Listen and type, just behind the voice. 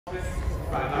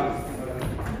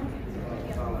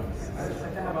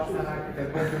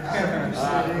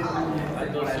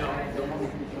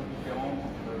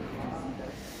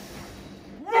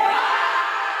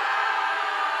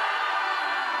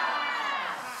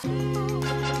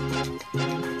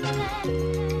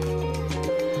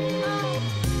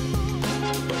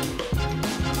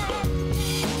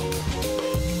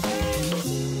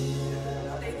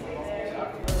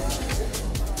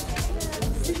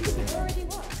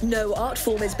No art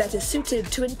form is better suited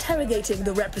to interrogating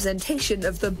the representation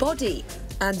of the body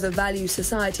and the value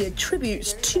society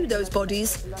attributes to those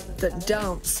bodies than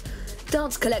dance.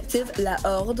 Dance collective La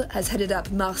Horde has headed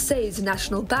up Marseille's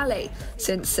National Ballet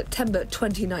since September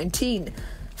 2019.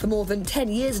 For more than 10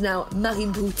 years now,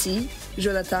 Brutti,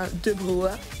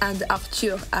 Debrouwer and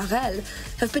Arthur Harel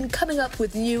have been coming up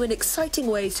with new and exciting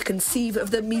ways to conceive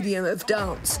of the medium of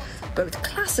dance, both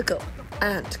classical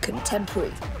and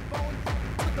contemporary.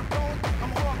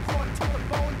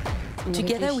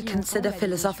 Together we consider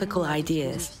philosophical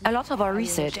ideas. A lot of our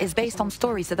research is based on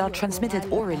stories that are transmitted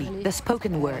orally, the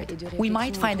spoken word. We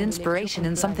might find inspiration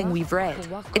in something we've read.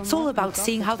 It's all about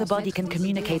seeing how the body can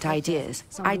communicate ideas.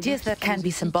 Ideas that can be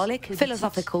symbolic,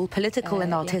 philosophical, political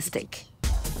and artistic.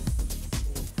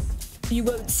 You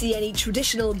won't see any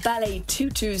traditional ballet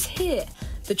tutus here.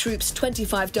 The troupe's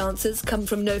 25 dancers come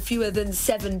from no fewer than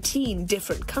 17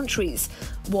 different countries.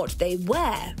 What they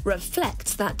wear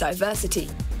reflects that diversity.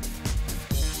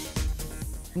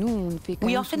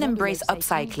 We often embrace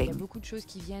upcycling.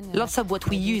 Lots of what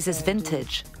we use is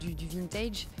vintage,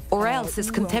 or else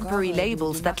is contemporary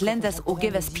labels that lend us or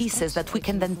give us pieces that we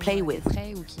can then play with.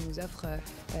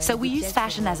 So we use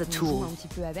fashion as a tool.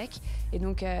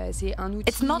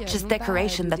 It's not just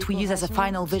decoration that we use as a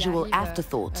final visual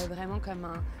afterthought.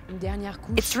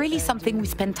 It's really something we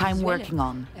spend time working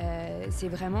on.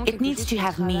 It needs to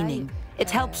have meaning. It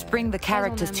helps bring the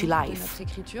characters to life.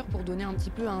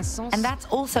 And that's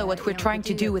also what we're trying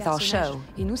to do with our show.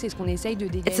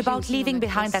 It's about leaving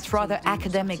behind that rather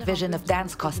academic vision of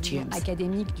dance costumes,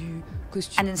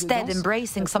 and instead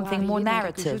embracing something more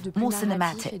narrative, more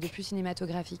cinematic.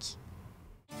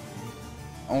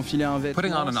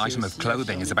 Putting on an item of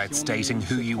clothing is about stating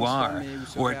who you are,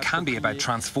 or it can be about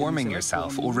transforming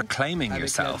yourself or reclaiming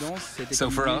yourself. So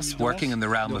for us, working in the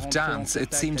realm of dance,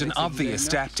 it seemed an obvious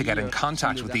step to get in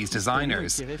contact with these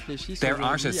designers. They're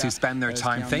artists who spend their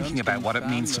time thinking about what it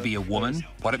means to be a woman,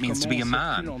 what it means to be a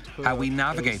man, how we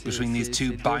navigate between these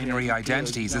two binary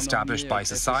identities established by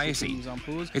society.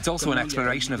 It's also an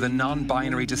exploration of the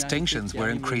non-binary distinctions we're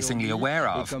increasingly aware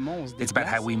of. It's about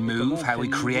how we move, how we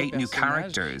create new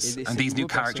characters, and these new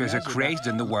characters are created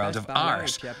in the world of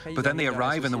art, but then they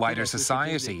arrive in the wider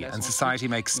society, and society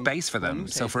makes space for them.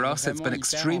 So for us, it's been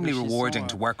extremely rewarding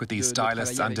to work with these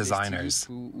stylists and designers.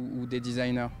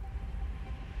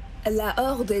 La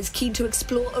Horde is keen to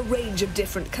explore a range of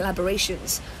different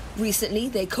collaborations. Recently,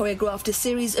 they choreographed a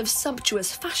series of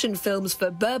sumptuous fashion films for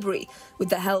Burberry with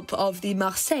the help of the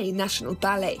Marseille National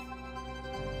Ballet.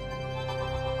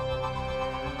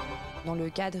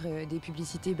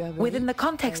 Within the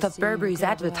context of Burberry's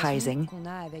advertising,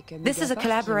 this is a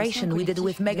collaboration we did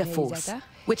with Megaforce,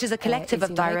 which is a collective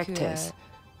of directors.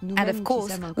 And of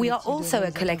course, we are also a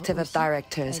collective of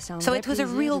directors, so it was a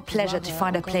real pleasure to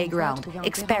find a playground,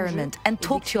 experiment and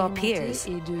talk to our peers.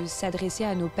 And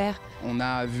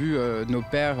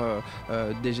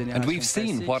we've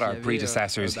seen what our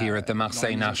predecessors here at the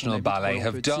Marseille National Ballet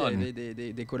have done.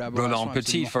 Roland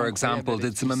Petit, for example,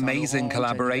 did some amazing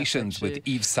collaborations with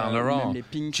Yves Saint Laurent,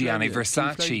 Gianni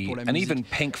Versace, and even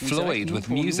Pink Floyd with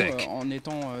music.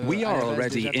 We are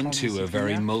already into a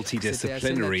very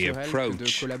multidisciplinary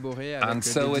approach. And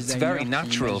so it's very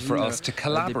natural for us to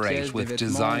collaborate with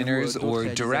designers or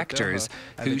directors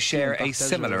who share a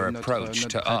similar approach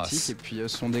to us.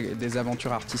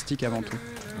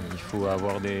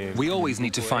 We always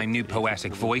need to find new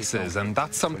poetic voices, and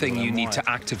that's something you need to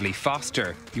actively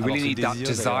foster. You really need that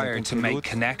desire to make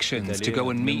connections, to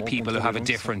go and meet people who have a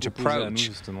different approach.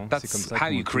 That's how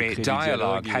you create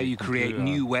dialogue, how you create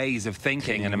new ways of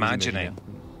thinking and imagining.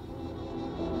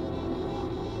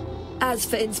 As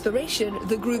for inspiration,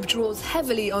 the group draws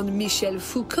heavily on Michel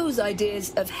Foucault's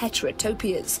ideas of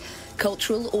heterotopias,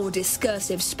 cultural or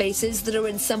discursive spaces that are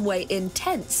in some way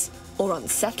intense or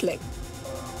unsettling.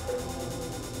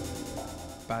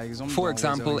 For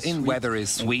example, in Weather is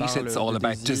Sweet, it's all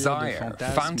about desire,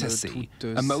 fantasy,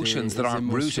 emotions that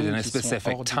aren't rooted in a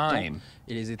specific time.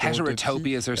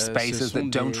 Heterotopias are spaces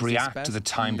that don't react to the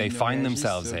time they find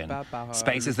themselves in,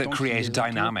 spaces that create a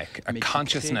dynamic, a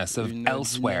consciousness of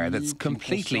elsewhere that's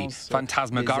completely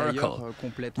phantasmagorical.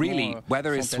 Really,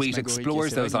 Weather is Sweet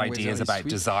explores those ideas about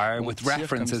desire with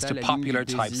references to popular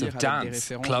types of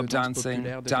dance, club dancing,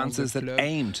 dances that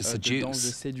aim to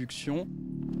seduce.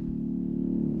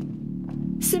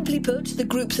 Simply put, the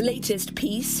group's latest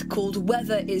piece, called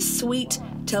Weather is Sweet,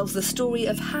 tells the story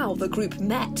of how the group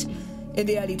met. In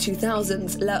the early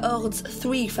 2000s, La Horde's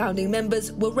 3 founding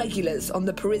members were regulars on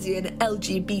the Parisian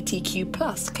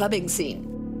LGBTQ+ clubbing scene.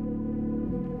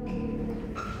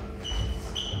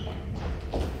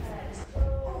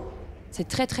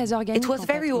 It was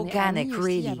very organic,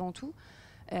 really.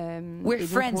 We're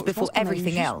friends before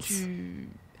everything else.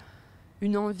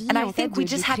 And I think we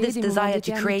just had this desire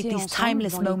to create these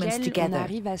timeless moments together.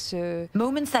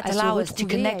 Moments that allow us to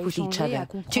connect with each other,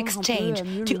 to exchange,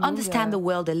 to understand the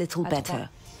world a little better.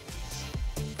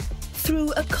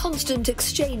 Through a constant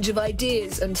exchange of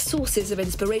ideas and sources of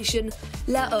inspiration,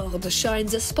 La Horde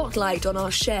shines a spotlight on our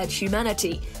shared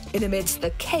humanity in amidst the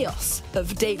chaos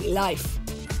of daily life.